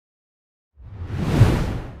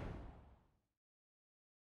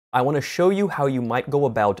I want to show you how you might go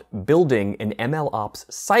about building an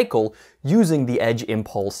MLOps cycle using the Edge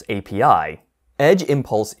Impulse API. Edge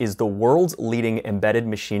Impulse is the world's leading embedded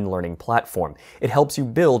machine learning platform. It helps you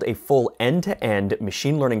build a full end-to-end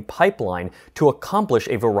machine learning pipeline to accomplish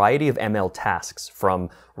a variety of ML tasks, from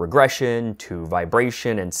regression to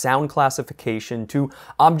vibration and sound classification to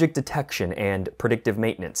object detection and predictive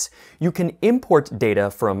maintenance. You can import data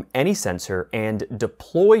from any sensor and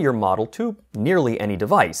deploy your model to nearly any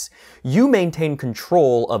device. You maintain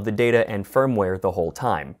control of the data and firmware the whole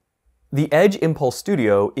time. The Edge Impulse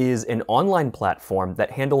Studio is an online platform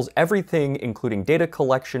that handles everything, including data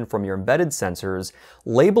collection from your embedded sensors,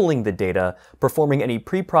 labeling the data, performing any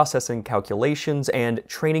pre-processing calculations, and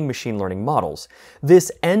training machine learning models.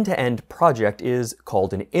 This end-to-end project is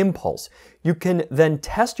called an impulse. You can then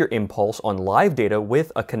test your impulse on live data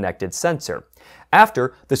with a connected sensor.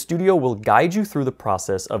 After, the studio will guide you through the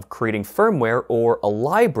process of creating firmware or a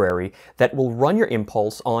library that will run your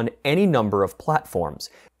impulse on any number of platforms.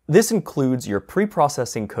 This includes your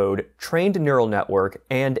pre-processing code, trained neural network,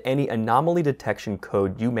 and any anomaly detection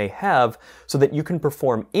code you may have so that you can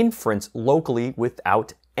perform inference locally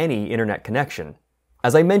without any internet connection.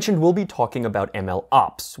 As I mentioned, we'll be talking about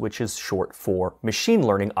MLOps, which is short for machine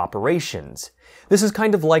learning operations. This is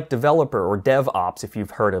kind of like developer or DevOps, if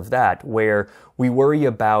you've heard of that, where we worry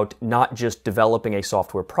about not just developing a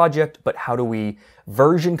software project, but how do we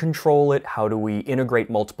version control it, how do we integrate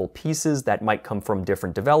multiple pieces that might come from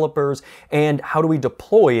different developers, and how do we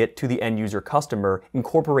deploy it to the end user customer,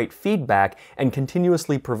 incorporate feedback, and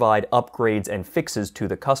continuously provide upgrades and fixes to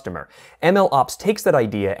the customer. MLOps takes that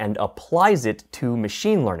idea and applies it to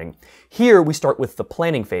machine learning. Here we start with the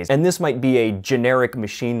planning phase, and this might be a generic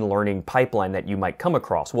machine learning pipeline that you might come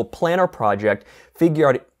across. We'll plan our project, figure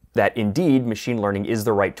out that indeed machine learning is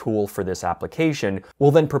the right tool for this application.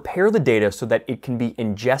 We'll then prepare the data so that it can be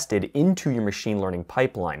ingested into your machine learning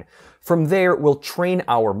pipeline. From there, we'll train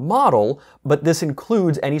our model, but this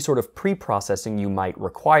includes any sort of pre-processing you might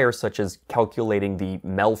require, such as calculating the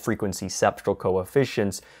MEL frequency cepstral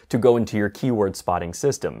coefficients to go into your keyword spotting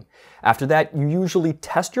system. After that, you usually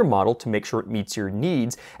test your model to make sure it meets your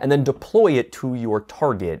needs, and then deploy it to your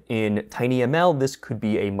target. In TinyML, this could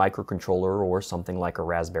be a microcontroller or something like a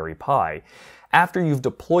Raspberry Pi. After you've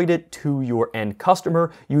deployed it to your end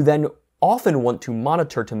customer, you then often want to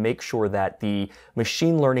monitor to make sure that the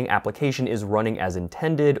machine learning application is running as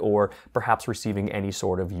intended, or perhaps receiving any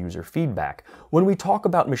sort of user feedback. When we talk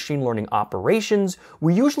about machine learning operations,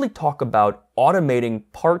 we usually talk about automating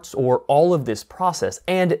parts or all of this process,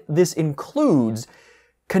 and this includes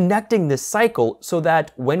connecting this cycle so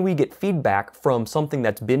that when we get feedback from something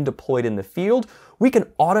that's been deployed in the field, we can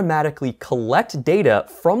automatically collect data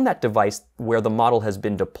from that device where the model has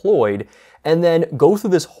been deployed and then go through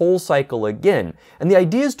this whole cycle again. And the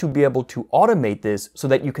idea is to be able to automate this so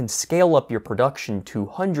that you can scale up your production to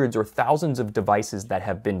hundreds or thousands of devices that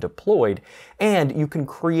have been deployed, and you can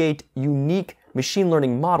create unique machine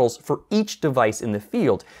learning models for each device in the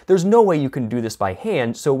field. There's no way you can do this by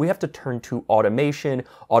hand, so we have to turn to automation,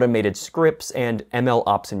 automated scripts, and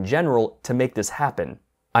MLOps in general to make this happen.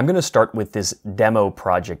 I'm going to start with this demo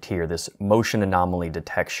project here, this motion anomaly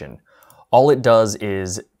detection. All it does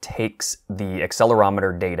is takes the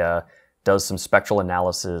accelerometer data, does some spectral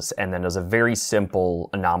analysis, and then does a very simple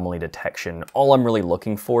anomaly detection. All I'm really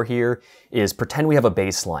looking for here is pretend we have a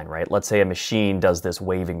baseline, right? Let's say a machine does this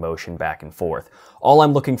waving motion back and forth. All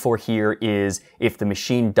I'm looking for here is if the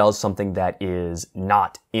machine does something that is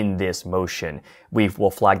not in this motion, we'll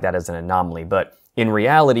flag that as an anomaly. But in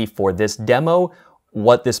reality, for this demo,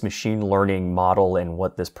 what this machine learning model and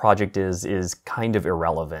what this project is kind of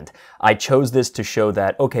irrelevant. I chose this to show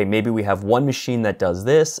that, okay, maybe we have one machine that does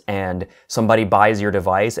this and somebody buys your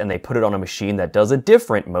device and they put it on a machine that does a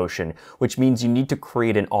different motion, which means you need to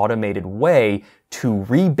create an automated way to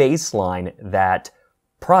re-baseline that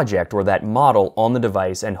project or that model on the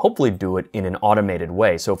device and hopefully do it in an automated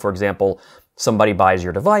way. So for example, somebody buys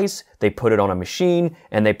your device, they put it on a machine,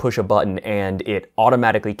 and they push a button, and it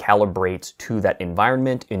automatically calibrates to that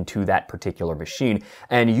environment into that particular machine.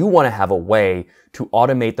 And you want to have a way to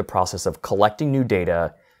automate the process of collecting new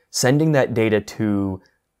data, sending that data to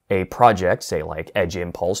a project, say like Edge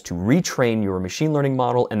Impulse, to retrain your machine learning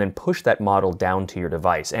model, and then push that model down to your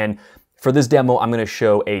device. And for this demo, I'm going to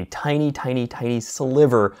show a tiny, tiny, tiny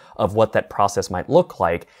sliver of what that process might look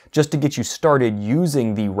like, just to get you started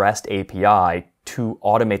using the REST API to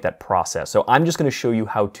automate that process. So I'm just going to show you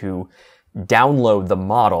how to download the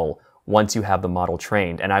model once you have the model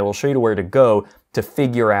trained. And I will show you where to go to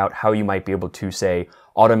figure out how you might be able to, say,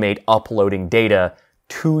 automate uploading data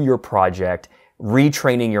to your project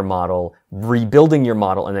retraining your model, rebuilding your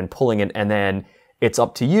model, and then pulling it, and then it's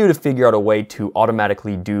up to you to figure out a way to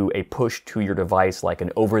automatically do a push to your device like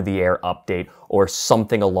an over-the-air update or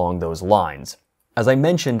something along those lines. As I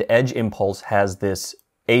mentioned, Edge Impulse has this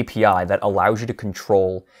API that allows you to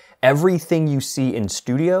control everything you see in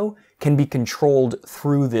Studio can be controlled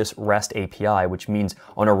through this REST API, which means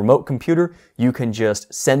on a remote computer, you can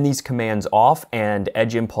just send these commands off and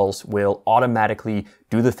Edge Impulse will automatically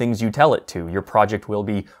do the things you tell it to. Your project will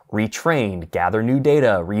be retrained, gather new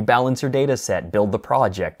data, rebalance your data set, build the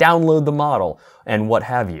project, download the model, and what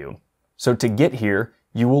have you. So to get here,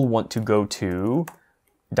 you will want to go to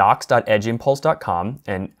docs.edgeimpulse.com,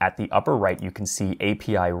 and at the upper right, you can see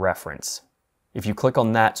API reference. If you click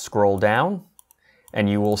on that, scroll down, and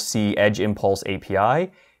you will see Edge Impulse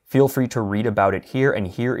API. Feel free to read about it here, and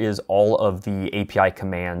here is all of the API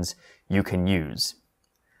commands you can use.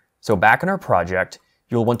 So back in our project,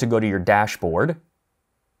 you'll want to go to your dashboard,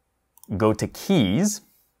 go to keys,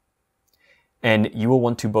 and you will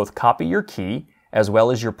want to both copy your key as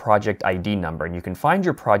well as your project ID number. And you can find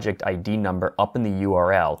your project ID number up in the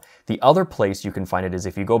URL. The other place you can find it is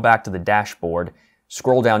if you go back to the dashboard,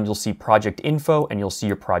 scroll down, you'll see project info and you'll see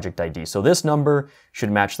your project ID. So this number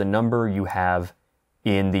should match the number you have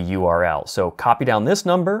in the URL. So copy down this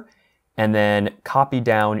number and then copy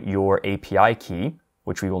down your API key,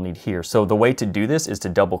 which we will need here. So the way to do this is to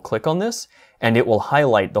double click on this and it will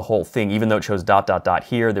highlight the whole thing. Even though it shows ...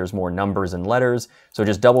 here, there's more numbers and letters. So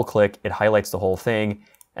just double click, it highlights the whole thing,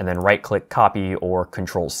 and then right click copy or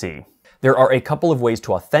Control C. There are a couple of ways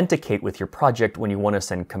to authenticate with your project when you want to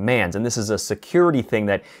send commands, and this is a security thing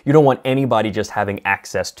that you don't want anybody just having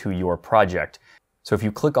access to your project. So if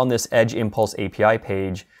you click on this Edge Impulse API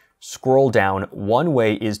page, scroll down, one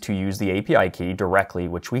way is to use the API key directly,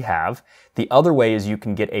 which we have. The other way is you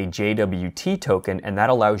can get a JWT token, and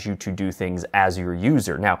that allows you to do things as your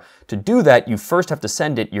user. Now, to do that, you first have to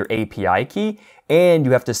send it your API key, and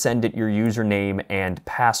you have to send it your username and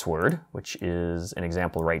password, which is an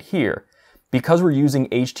example right here. Because we're using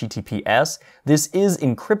HTTPS, this is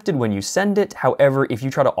encrypted when you send it. However, if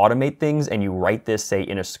you try to automate things and you write this, say,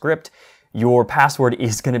 in a script, your password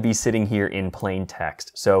is going to be sitting here in plain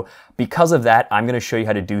text. So because of that, I'm going to show you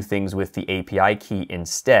how to do things with the API key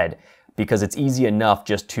instead, because it's easy enough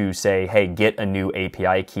just to say, hey, get a new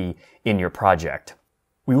API key in your project.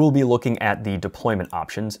 We will be looking at the deployment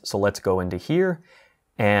options. So let's go into here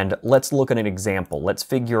and let's look at an example. Let's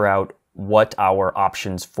figure out what our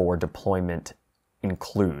options for deployment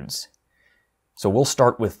includes. So we'll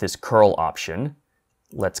start with this curl option.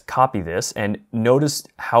 Let's copy this and notice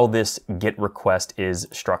how this GET request is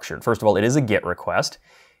structured. First of all, it is a GET request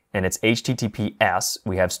and it's HTTPS.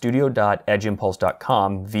 We have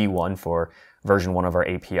studio.edgeimpulse.com v1 for version 1 of our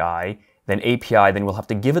API. Then API, then we'll have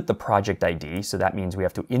to give it the project ID. So that means we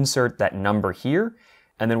have to insert that number here.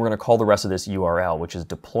 And then we're going to call the rest of this URL, which is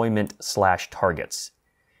deployment/targets.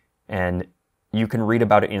 And you can read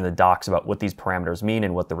about it in the docs about what these parameters mean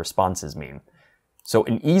and what the responses mean. So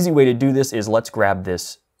an easy way to do this is let's grab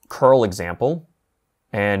this curl example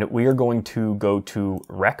and we are going to go to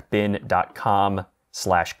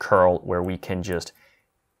recbin.com/curl where we can just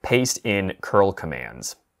paste in curl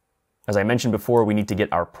commands. As I mentioned before, we need to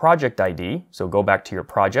get our project ID. So go back to your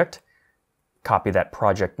project, copy that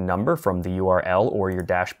project number from the URL or your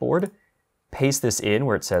dashboard, paste this in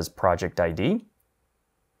where it says project ID.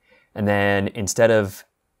 And then instead of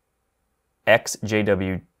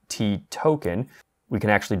XJWT token, we can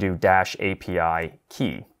actually do -API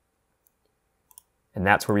key. And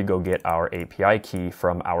that's where we go get our API key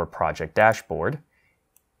from our project dashboard.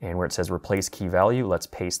 And where it says replace key value, let's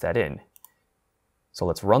paste that in. So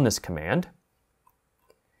let's run this command.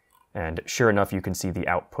 And sure enough, you can see the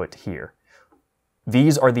output here.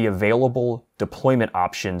 These are the available deployment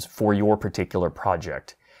options for your particular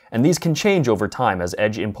project. And these can change over time as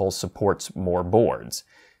Edge Impulse supports more boards.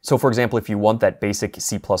 So for example, if you want that basic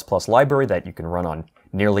C++ library that you can run on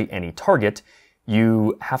nearly any target,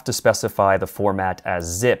 you have to specify the format as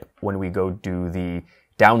zip when we go do the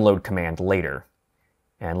download command later.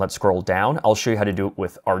 And let's scroll down. I'll show you how to do it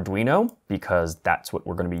with Arduino because that's what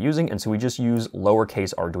we're going to be using. And so we just use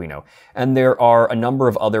lowercase Arduino. And there are a number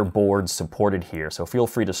of other boards supported here. So feel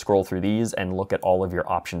free to scroll through these and look at all of your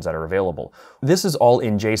options that are available. This is all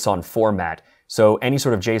in JSON format. So any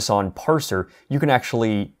sort of JSON parser, you can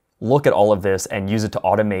actually look at all of this and use it to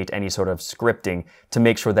automate any sort of scripting to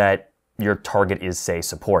make sure that your target is, say,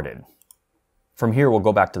 supported. From here, we'll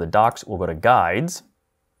go back to the docs. We'll go to guides.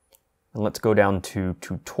 And let's go down to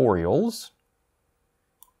tutorials.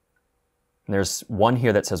 And there's one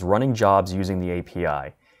here that says running jobs using the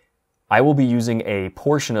API. I will be using a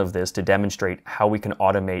portion of this to demonstrate how we can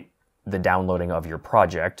automate the downloading of your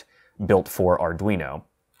project built for Arduino.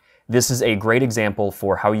 This is a great example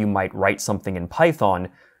for how you might write something in Python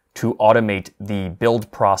to automate the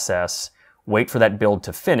build process, wait for that build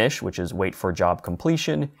to finish, which is wait for job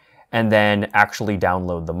completion, and then actually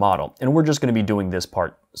download the model. And we're just going to be doing this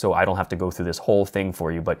part, so I don't have to go through this whole thing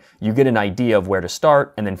for you, but you get an idea of where to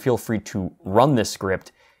start, and then feel free to run this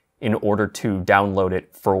script in order to download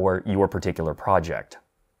it for your particular project.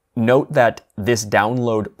 Note that this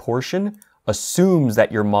download portion assumes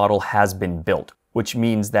that your model has been built, which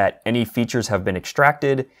means that any features have been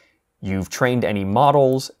extracted, you've trained any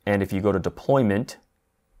models, and if you go to deployment,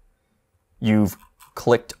 you've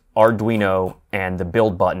clicked Arduino and the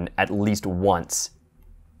build button at least once.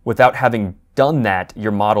 Without having done that,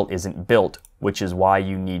 your model isn't built, which is why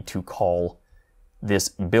you need to call this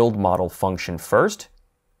build model function first,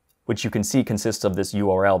 which you can see consists of this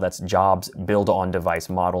URL that's jobs build on device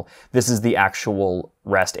model. This is the actual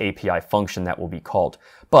REST API function that will be called.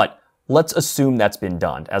 But let's assume that's been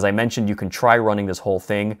done. As I mentioned, you can try running this whole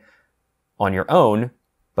thing on your own,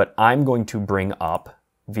 but I'm going to bring up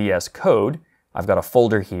VS Code. I've got a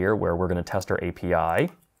folder here where we're going to test our API. I'm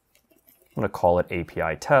going to call it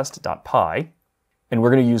API test.py, and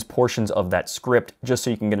we're going to use portions of that script just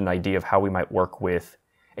so you can get an idea of how we might work with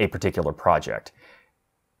a particular project.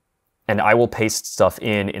 And I will paste stuff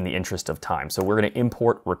in the interest of time. So we're going to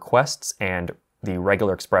import requests and the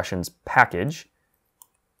regular expressions package.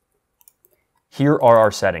 Here are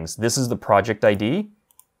our settings. This is the project ID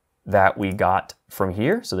that we got from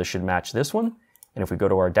here. So this should match this one. And if we go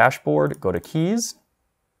to our dashboard, go to keys,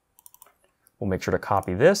 we'll make sure to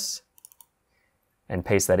copy this and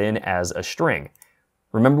paste that in as a string.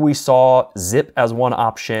 Remember, we saw zip as one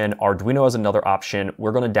option, Arduino as another option.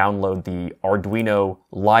 We're going to download the Arduino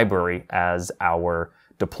library as our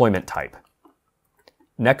deployment type.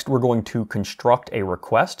 Next, we're going to construct a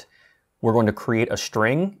request. We're going to create a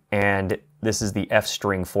string, and this is the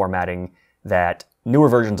fstring formatting that newer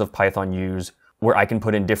versions of Python use, where I can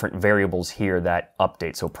put in different variables here that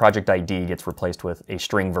update. So project ID gets replaced with a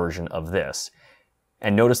string version of this.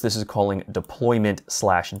 And notice this is calling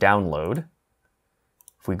deployment/download.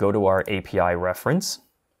 If we go to our API reference,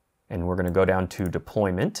 and we're going to go down to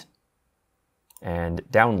deployment and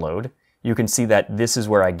download, you can see that this is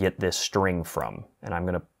where I get this string from. And I'm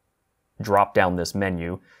going to drop down this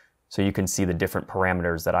menu so you can see the different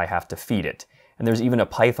parameters that I have to feed it. And there's even a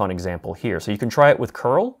Python example here. So you can try it with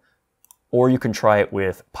curl, or you can try it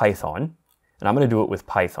with Python. And I'm going to do it with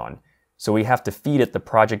Python. So we have to feed it the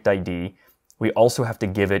project ID. We also have to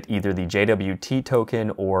give it either the JWT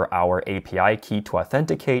token or our API key to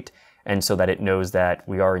authenticate, and so that it knows that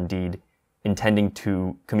we are indeed intending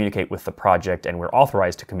to communicate with the project and we're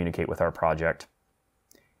authorized to communicate with our project.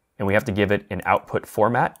 And we have to give it an output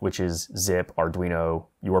format, which is zip, Arduino,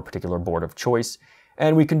 your particular board of choice.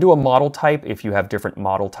 And we can do a model type if you have different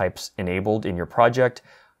model types enabled in your project,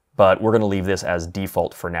 but we're going to leave this as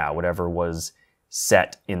default for now, whatever was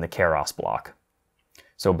set in the Keras block.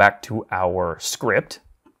 So back to our script,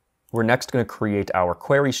 we're next going to create our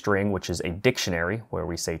query string, which is a dictionary, where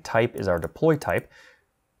we say type is our deploy type.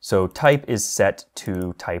 So type is set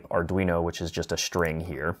to type Arduino, which is just a string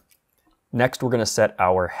here. Next, we're going to set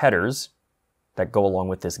our headers that go along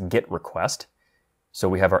with this GET request. So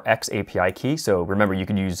we have our X API key. So remember, you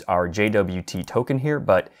can use our JWT token here,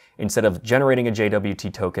 but instead of generating a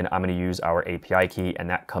JWT token, I'm going to use our API key, and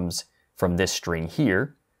that comes from this string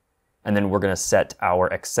here. And then we're going to set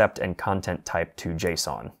our accept and content type to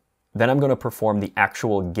JSON. Then I'm going to perform the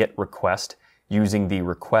actual GET request using the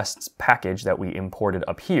requests package that we imported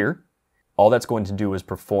up here. All that's going to do is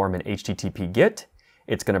perform an HTTP GET.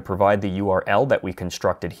 It's going to provide the URL that we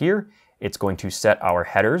constructed here. It's going to set our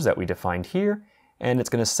headers that we defined here, and it's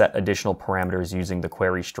going to set additional parameters using the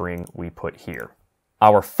query string we put here.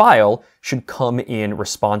 Our file should come in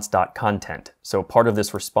response.content. So part of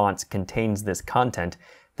this response contains this content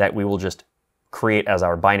that we will just create as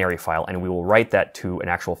our binary file, and we will write that to an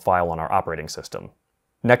actual file on our operating system.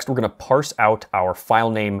 Next, we're going to parse out our file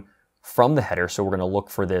name from the header. So we're going to look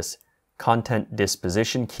for this content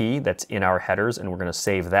disposition key that's in our headers, and we're going to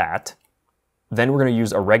save that. Then we're going to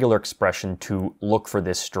use a regular expression to look for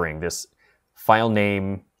this string, this file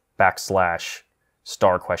name \*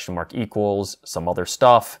 star question mark equals some other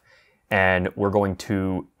stuff. And we're going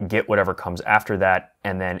to get whatever comes after that.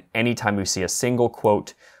 And then anytime we see a single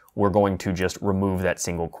quote, we're going to just remove that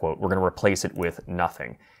single quote. We're going to replace it with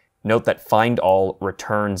nothing. Note that find all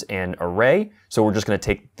returns an array. So we're just going to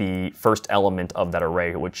take the first element of that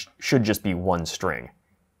array, which should just be one string.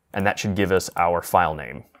 And that should give us our file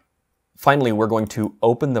name. Finally, we're going to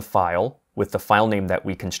open the file with the file name that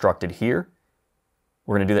we constructed here.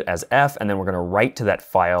 We're going to do that as F, and then we're going to write to that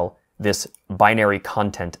file this binary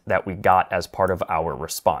content that we got as part of our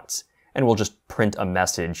response. And we'll just print a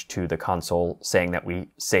message to the console saying that we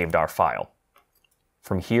saved our file.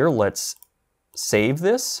 From here, let's save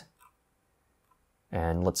this,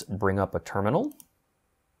 and let's bring up a terminal.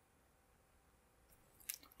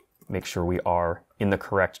 Make sure we are in the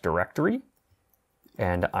correct directory.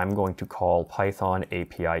 And I'm going to call Python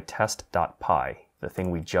API test.py, the thing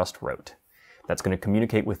we just wrote. That's going to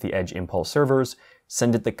communicate with the Edge Impulse servers,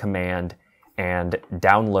 send it the command, and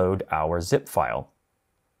download our zip file.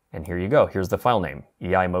 And here you go. Here's the file name,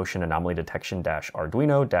 EI motion anomaly detection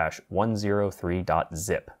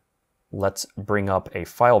 -arduino-103.zip. Let's bring up a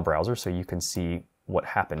file browser so you can see what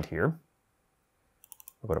happened here.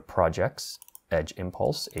 We'll go to Projects, Edge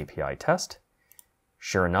Impulse API test.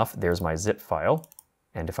 Sure enough, there's my zip file.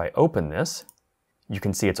 And if I open this, you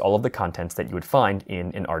can see it's all of the contents that you would find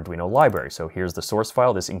in an Arduino library. So here's the source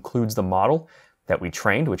file. This includes the model that we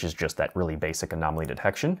trained, which is just that really basic anomaly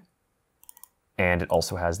detection. And it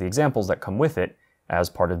also has the examples that come with it as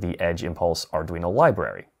part of the Edge Impulse Arduino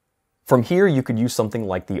library. From here, you could use something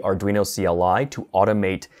like the Arduino CLI to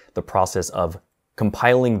automate the process of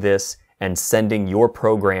compiling this and sending your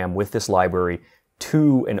program with this library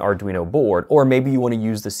to an Arduino board, or maybe you want to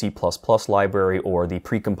use the C++ library or the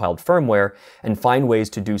precompiled firmware and find ways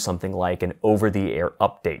to do something like an over-the-air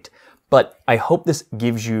update. But I hope this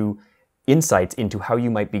gives you insights into how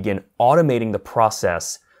you might begin automating the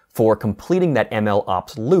process for completing that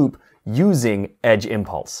MLOps loop using Edge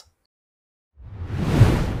Impulse.